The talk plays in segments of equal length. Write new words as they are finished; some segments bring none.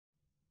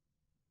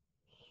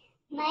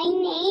My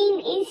name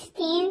is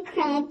Stan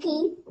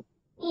Kroenke,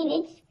 and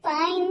it's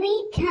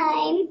finally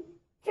time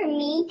for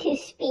me to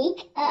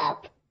speak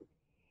up.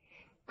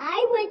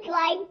 I would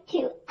like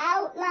to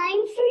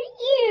outline for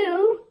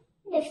you,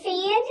 the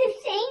fans of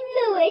St.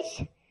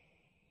 Louis,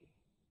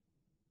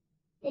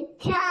 the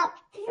top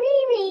 3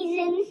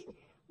 reasons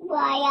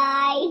why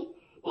I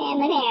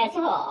am an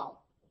asshole.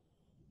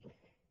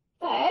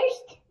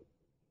 First,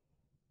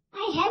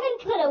 I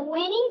haven't put a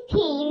winning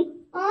team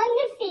on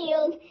the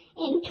field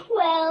in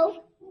 12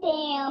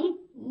 damn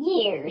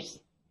years.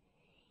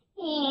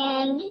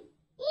 And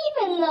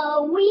even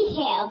though we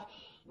have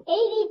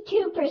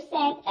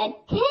 82%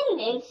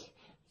 attendance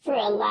for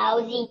a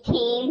lousy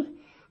team,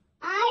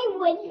 I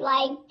would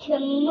like to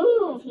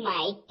move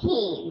my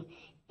team.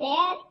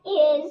 That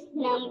is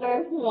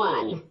number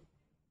 1.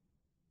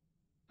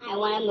 I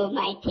want to move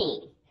my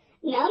team.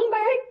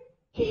 Number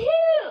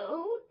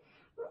 2,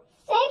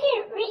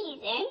 second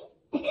reason,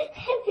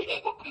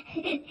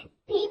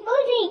 people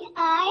think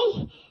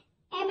I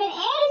am an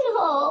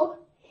asshole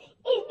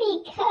is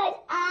because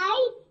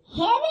I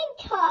haven't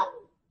talked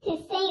to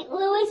St.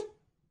 Louis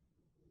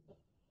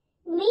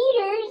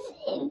leaders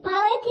and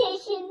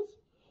politicians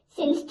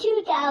since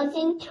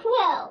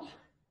 2012.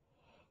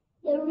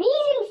 The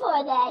reason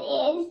for that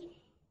is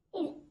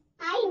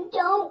I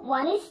don't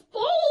want to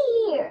stay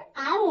here.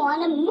 I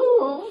want to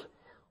move.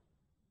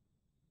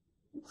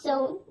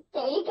 So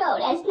there you go.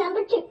 That's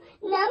number 2.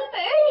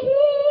 Number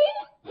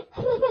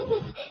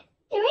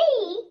 3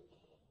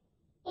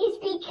 is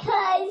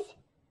because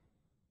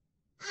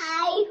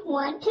I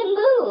want to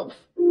move.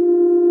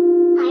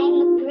 I'm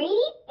a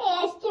greedy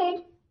bastard,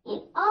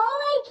 and all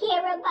I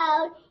care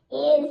about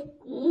is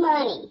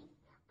money.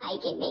 I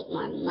can make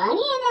more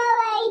money in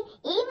LA,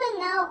 even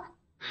though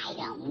I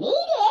don't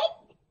need it,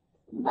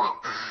 but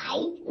I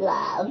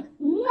love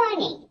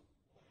money.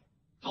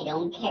 I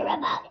don't care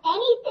about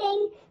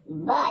anything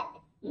but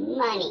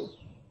money.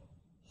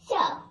 So,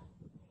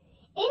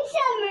 in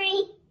summary,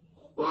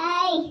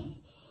 I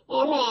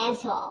am an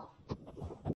asshole.